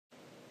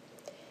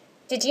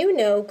Did you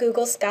know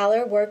Google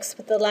Scholar works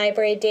with the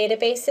library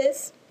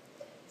databases?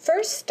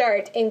 First,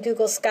 start in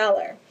Google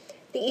Scholar.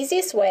 The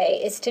easiest way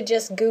is to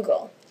just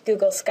Google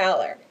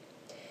Scholar.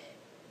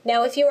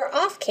 Now, if you are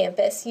off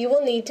campus, you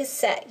will need to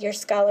set your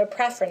Scholar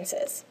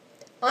preferences.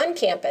 On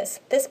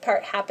campus, this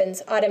part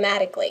happens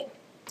automatically.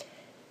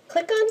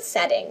 Click on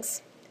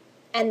Settings,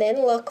 and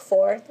then look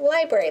for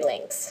Library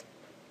Links.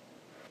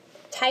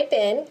 Type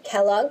in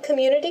Kellogg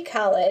Community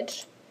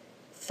College,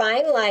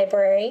 find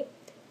Library,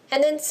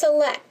 and then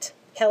select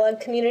Kellogg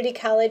Community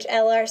College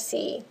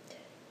LRC.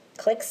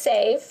 Click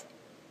Save,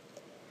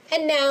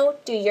 and now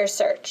do your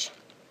search.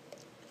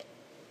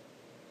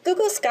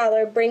 Google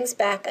Scholar brings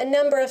back a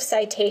number of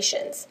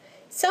citations.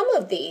 Some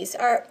of these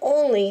are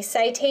only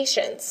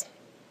citations.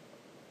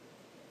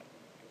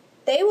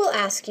 They will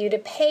ask you to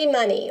pay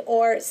money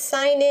or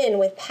sign in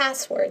with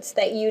passwords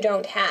that you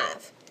don't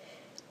have.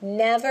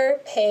 Never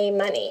pay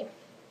money.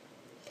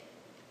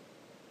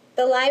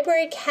 The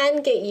library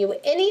can get you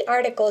any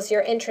articles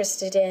you're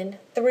interested in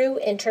through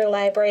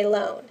interlibrary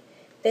loan.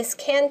 This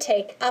can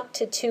take up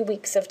to 2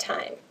 weeks of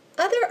time.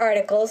 Other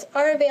articles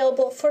are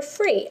available for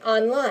free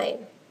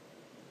online.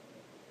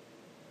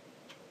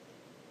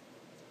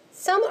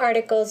 Some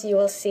articles you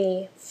will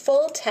see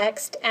full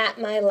text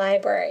at my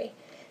library.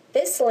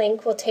 This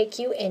link will take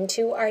you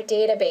into our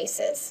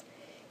databases.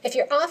 If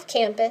you're off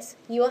campus,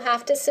 you will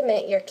have to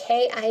submit your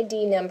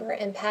KID number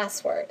and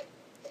password.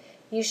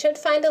 You should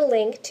find a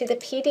link to the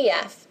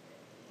PDF,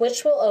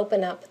 which will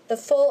open up the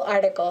full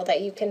article that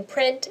you can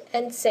print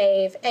and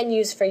save and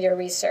use for your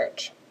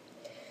research.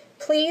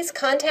 Please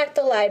contact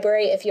the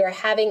library if you are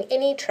having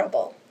any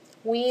trouble.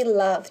 We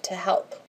love to help.